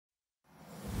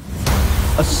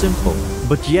A simple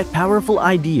but yet powerful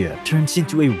idea turns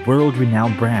into a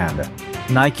world-renowned brand.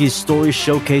 Nike's story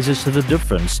showcases the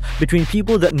difference between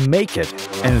people that make it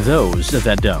and those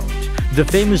that don't. The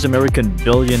famous American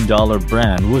billion-dollar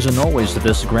brand wasn't always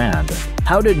this grand.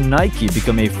 How did Nike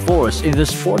become a force in the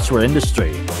sportswear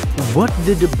industry? What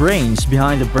did the brains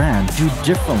behind the brand do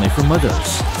differently from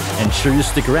others? Ensure you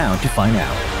stick around to find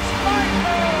out.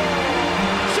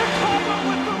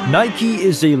 Nike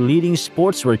is a leading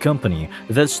sportswear company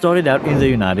that started out in the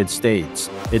United States.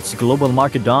 Its global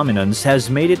market dominance has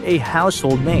made it a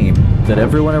household name that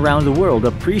everyone around the world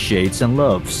appreciates and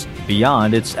loves.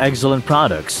 Beyond its excellent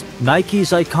products, Nike's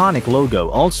iconic logo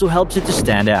also helps it to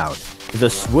stand out. The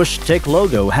swoosh tick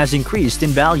logo has increased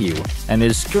in value and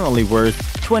is currently worth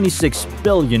 $26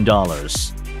 billion.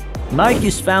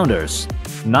 Nike's founders.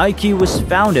 Nike was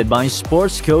founded by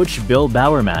sports coach Bill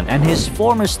Bowerman and his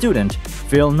former student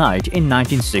Phil Knight in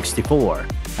 1964,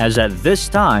 as at this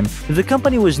time the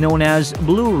company was known as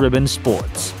Blue Ribbon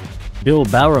Sports. Bill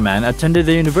Bowerman attended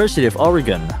the University of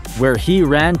Oregon, where he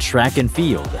ran track and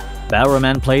field.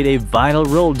 Bowerman played a vital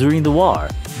role during the war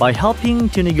by helping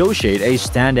to negotiate a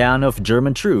stand-down of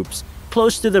German troops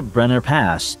close to the Brenner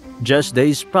Pass, just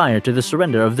days prior to the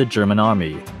surrender of the German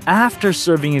army. After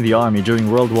serving in the army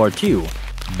during World War II,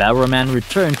 Bowerman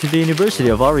returned to the University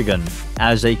of Oregon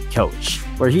as a coach,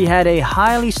 where he had a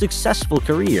highly successful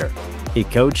career. He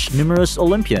coached numerous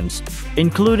Olympians,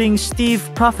 including Steve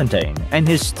Prefontaine, and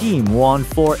his team won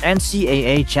 4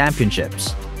 NCAA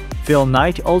championships. Phil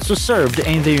Knight also served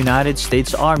in the United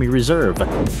States Army Reserve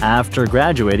after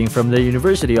graduating from the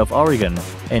University of Oregon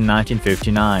in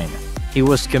 1959. He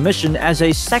was commissioned as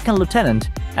a second lieutenant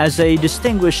as a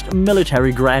distinguished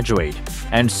military graduate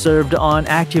and served on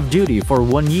active duty for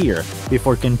 1 year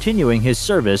before continuing his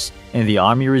service in the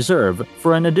Army Reserve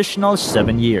for an additional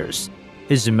 7 years.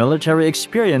 His military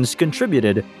experience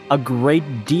contributed a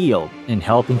great deal in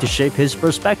helping to shape his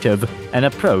perspective and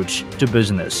approach to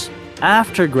business.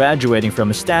 After graduating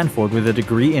from Stanford with a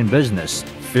degree in business,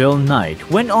 Phil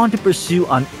Knight went on to pursue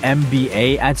an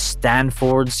MBA at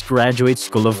Stanford's Graduate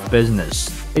School of Business.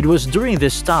 It was during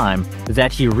this time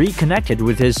that he reconnected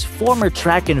with his former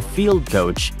track and field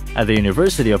coach at the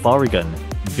University of Oregon,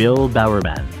 Bill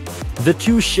Bowerman. The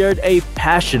two shared a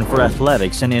passion for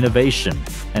athletics and innovation,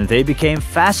 and they became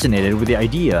fascinated with the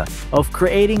idea of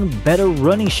creating better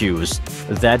running shoes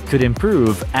that could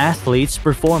improve athletes'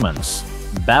 performance.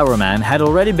 Bowerman had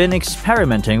already been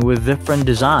experimenting with different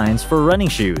designs for running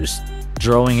shoes,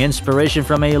 drawing inspiration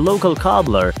from a local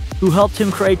cobbler who helped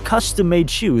him create custom-made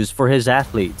shoes for his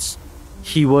athletes.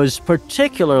 He was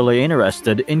particularly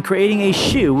interested in creating a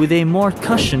shoe with a more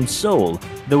cushioned sole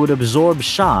that would absorb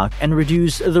shock and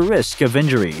reduce the risk of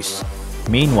injuries.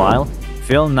 Meanwhile,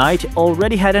 Phil Knight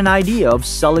already had an idea of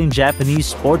selling Japanese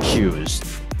sports shoes.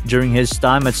 During his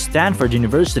time at Stanford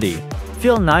University,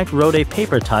 Phil Knight wrote a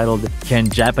paper titled "Can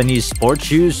Japanese Sports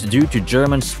Shoes Do to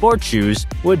German Sports Shoes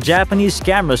What Japanese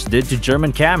Cameras Did to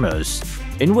German Cameras?",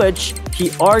 in which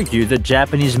he argued that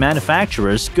Japanese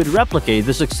manufacturers could replicate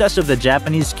the success of the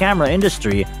Japanese camera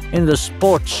industry in the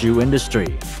sports shoe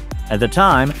industry. At the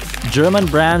time, German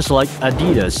brands like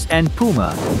Adidas and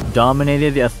Puma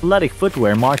dominated the athletic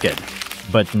footwear market.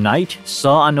 But Knight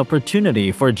saw an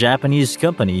opportunity for Japanese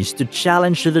companies to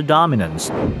challenge their dominance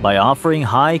by offering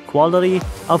high-quality,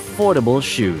 affordable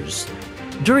shoes.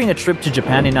 During a trip to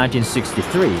Japan in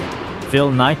 1963,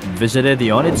 Phil Knight visited the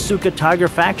Onitsuka Tiger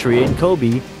factory in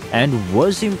Kobe and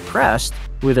was impressed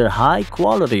with their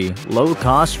high-quality,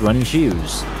 low-cost running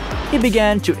shoes. He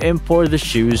began to import the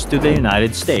shoes to the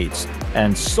United States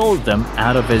and sold them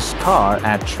out of his car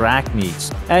at track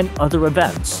meets and other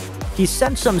events. He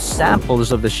sent some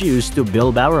samples of the shoes to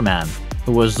Bill Bowerman,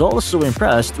 who was also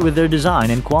impressed with their design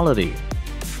and quality.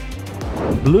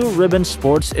 Blue Ribbon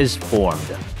Sports is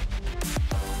formed.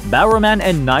 Bowerman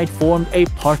and Knight formed a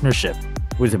partnership,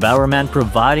 with Bowerman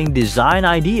providing design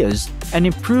ideas and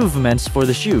improvements for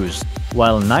the shoes,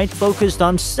 while Knight focused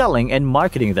on selling and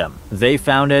marketing them. They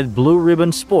founded Blue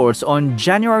Ribbon Sports on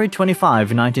January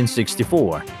 25,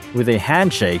 1964, with a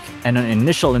handshake and an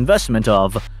initial investment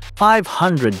of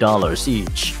 $500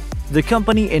 each. The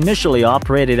company initially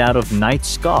operated out of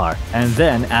Knight's car and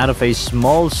then out of a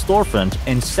small storefront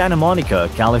in Santa Monica,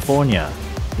 California.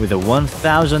 With the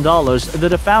 $1,000 that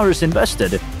the founders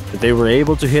invested, they were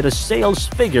able to hit a sales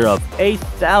figure of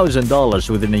 $8,000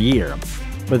 within a year.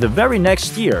 But the very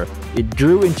next year, it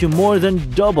grew into more than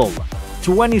double,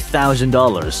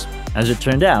 $20,000. As it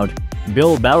turned out,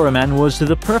 Bill Bowerman was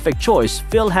the perfect choice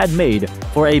Phil had made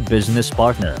for a business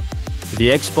partner. The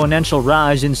exponential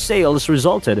rise in sales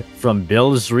resulted from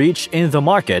Bill's reach in the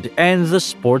market and the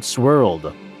sports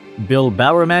world. Bill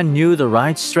Bowerman knew the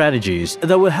right strategies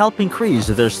that would help increase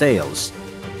their sales.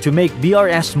 To make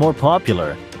BRS more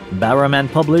popular, Bowerman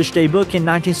published a book in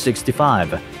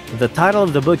 1965. The title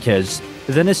of the book is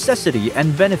The Necessity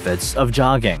and Benefits of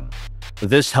Jogging.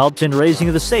 This helped in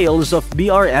raising the sales of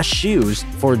BRS shoes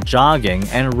for jogging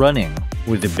and running.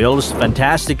 With Bill's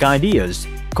fantastic ideas,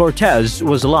 Cortez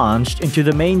was launched into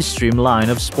the mainstream line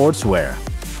of sportswear.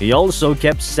 He also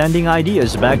kept sending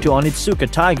ideas back to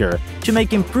Onitsuka Tiger to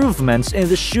make improvements in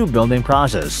the shoe-building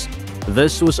process.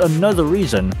 This was another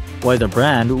reason why the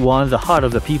brand won the heart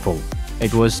of the people.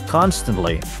 It was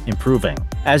constantly improving.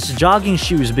 As jogging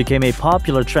shoes became a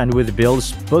popular trend with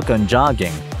Bill's book on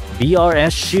jogging,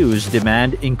 BRS shoes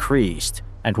demand increased.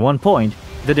 At one point,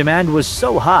 the demand was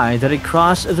so high that it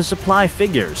crossed the supply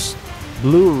figures.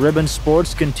 Blue Ribbon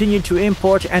Sports continued to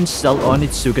import and sell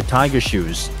Onitsuka Tiger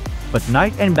shoes. But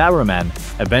Knight and Bowerman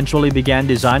eventually began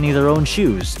designing their own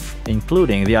shoes,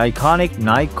 including the iconic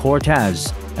Nike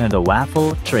Cortez and the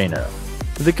Waffle Trainer.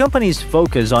 The company's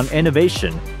focus on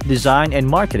innovation, design, and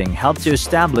marketing helped to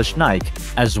establish Nike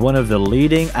as one of the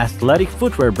leading athletic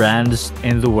footwear brands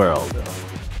in the world.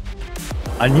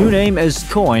 A new name is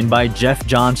coined by Jeff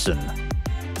Johnson.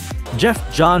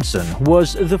 Jeff Johnson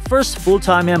was the first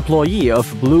full-time employee of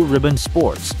Blue Ribbon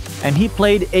Sports, and he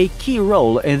played a key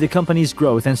role in the company's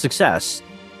growth and success.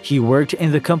 He worked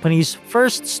in the company's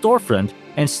first storefront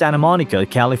in Santa Monica,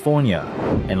 California,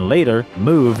 and later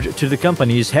moved to the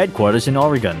company's headquarters in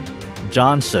Oregon.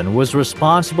 Johnson was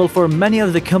responsible for many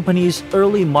of the company's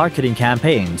early marketing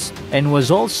campaigns and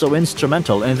was also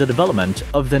instrumental in the development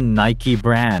of the Nike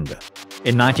brand.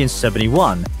 In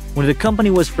 1971, when the company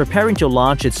was preparing to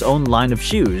launch its own line of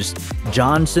shoes,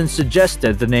 Johnson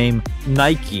suggested the name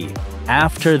Nike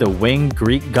after the winged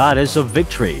Greek goddess of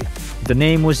victory. The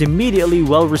name was immediately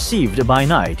well received by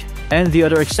Knight and the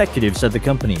other executives at the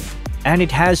company, and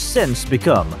it has since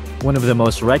become one of the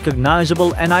most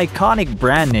recognizable and iconic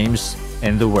brand names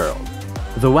in the world.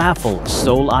 The Waffle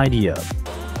Sole idea.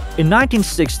 In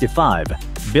 1965,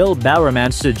 Bill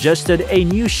Bowerman suggested a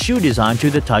new shoe design to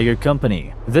the Tiger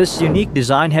Company. This unique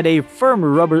design had a firm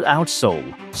rubber outsole,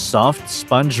 soft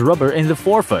sponge rubber in the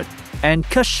forefoot, and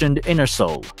cushioned inner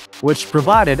sole, which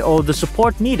provided all the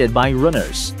support needed by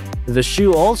runners. The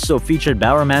shoe also featured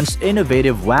Bowerman's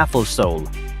innovative waffle sole,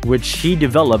 which he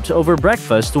developed over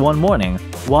breakfast one morning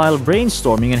while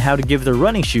brainstorming on how to give the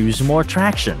running shoes more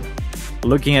traction.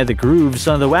 Looking at the grooves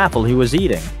on the waffle he was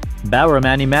eating,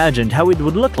 Bowerman imagined how it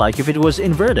would look like if it was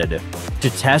inverted. To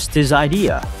test his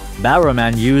idea,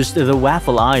 Bowerman used the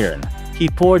waffle iron. He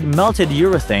poured melted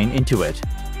urethane into it.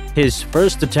 His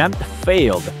first attempt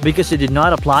failed because he did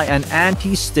not apply an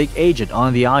anti-stick agent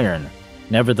on the iron.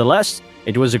 Nevertheless,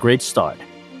 it was a great start.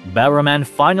 Bowerman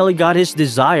finally got his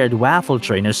desired Waffle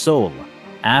Trainer sole.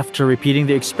 After repeating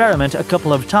the experiment a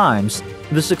couple of times,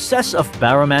 the success of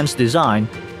Bowerman's design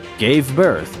gave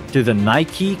birth to the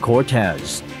Nike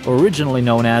Cortez, originally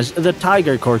known as the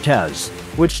Tiger Cortez,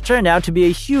 which turned out to be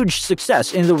a huge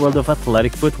success in the world of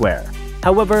athletic footwear.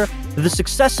 However, the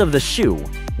success of the shoe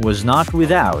was not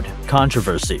without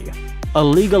controversy. A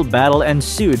legal battle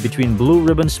ensued between Blue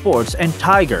Ribbon Sports and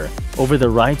Tiger over the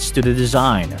rights to the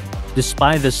design.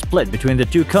 Despite the split between the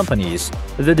two companies,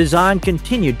 the design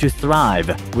continued to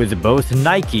thrive, with both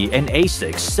Nike and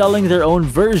ASICS selling their own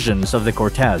versions of the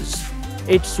Cortez.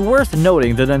 It's worth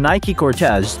noting that the Nike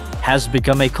Cortez has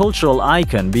become a cultural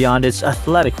icon beyond its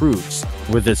athletic roots.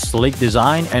 With its sleek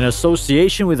design and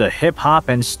association with the hip-hop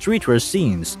and streetwear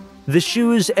scenes, the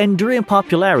shoe's enduring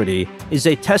popularity is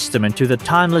a testament to the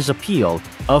timeless appeal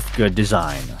of good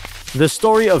design. The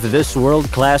story of this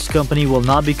world-class company will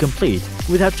not be complete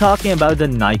without talking about the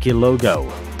Nike logo,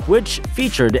 which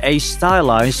featured a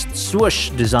stylized swoosh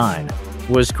design.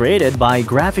 Was created by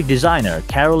graphic designer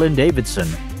Carolyn Davidson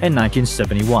in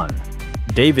 1971.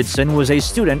 Davidson was a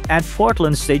student at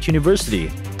Portland State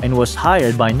University and was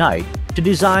hired by Nike to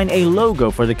design a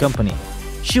logo for the company.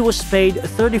 She was paid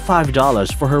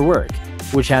 $35 for her work,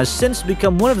 which has since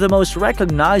become one of the most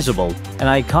recognizable and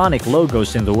iconic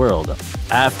logos in the world.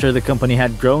 After the company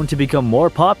had grown to become more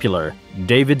popular,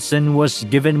 Davidson was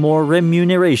given more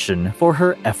remuneration for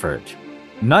her effort.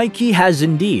 Nike has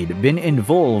indeed been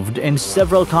involved in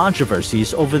several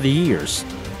controversies over the years,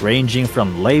 ranging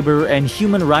from labor and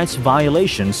human rights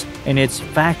violations in its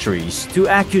factories to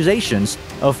accusations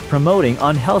of promoting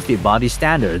unhealthy body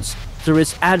standards through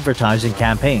its advertising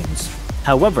campaigns.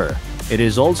 However, it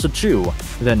is also true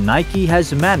that Nike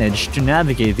has managed to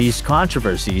navigate these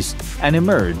controversies and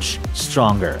emerge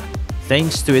stronger,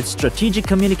 thanks to its strategic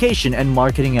communication and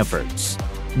marketing efforts.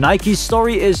 Nike's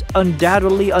story is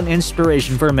undoubtedly an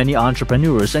inspiration for many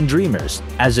entrepreneurs and dreamers,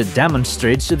 as it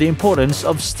demonstrates the importance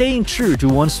of staying true to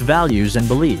one's values and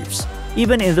beliefs,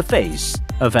 even in the face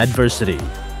of adversity.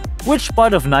 Which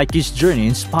part of Nike's journey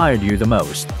inspired you the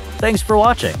most? Thanks for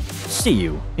watching. See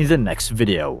you in the next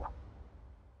video.